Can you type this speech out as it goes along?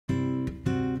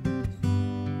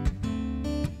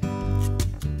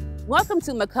Welcome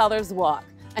to McCullers Walk,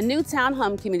 a new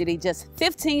townhome community just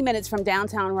 15 minutes from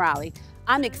downtown Raleigh.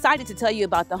 I'm excited to tell you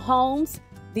about the homes,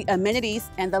 the amenities,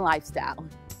 and the lifestyle.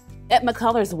 At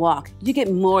McCullers Walk, you get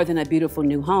more than a beautiful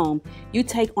new home. You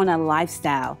take on a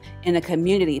lifestyle in a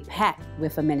community packed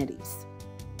with amenities.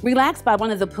 Relax by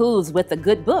one of the pools with a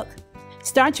good book.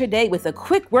 Start your day with a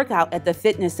quick workout at the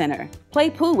fitness center. Play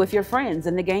pool with your friends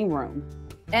in the game room.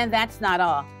 And that's not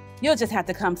all. You'll just have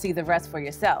to come see the rest for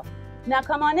yourself. Now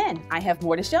come on in, I have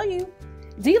more to show you.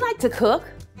 Do you like to cook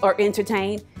or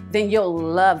entertain? Then you'll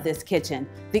love this kitchen.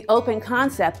 The open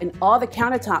concept and all the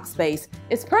countertop space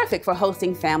is perfect for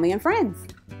hosting family and friends.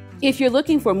 If you're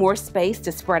looking for more space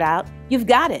to spread out, you've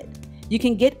got it. You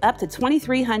can get up to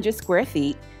 2,300 square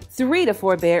feet, 3 to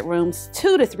 4 bedrooms,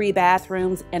 2 to 3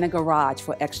 bathrooms, and a garage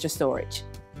for extra storage.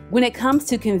 When it comes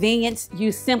to convenience,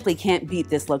 you simply can't beat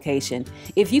this location.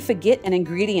 If you forget an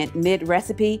ingredient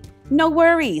mid-recipe, no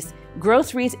worries.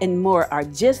 Groceries and more are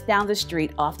just down the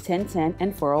street off 1010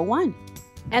 and 401.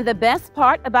 And the best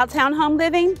part about townhome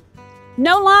living?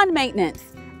 No lawn maintenance.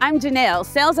 I'm Janelle,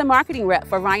 sales and marketing rep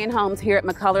for Ryan Homes here at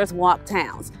McCullers Walk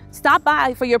Townes. Stop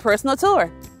by for your personal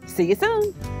tour. See you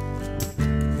soon.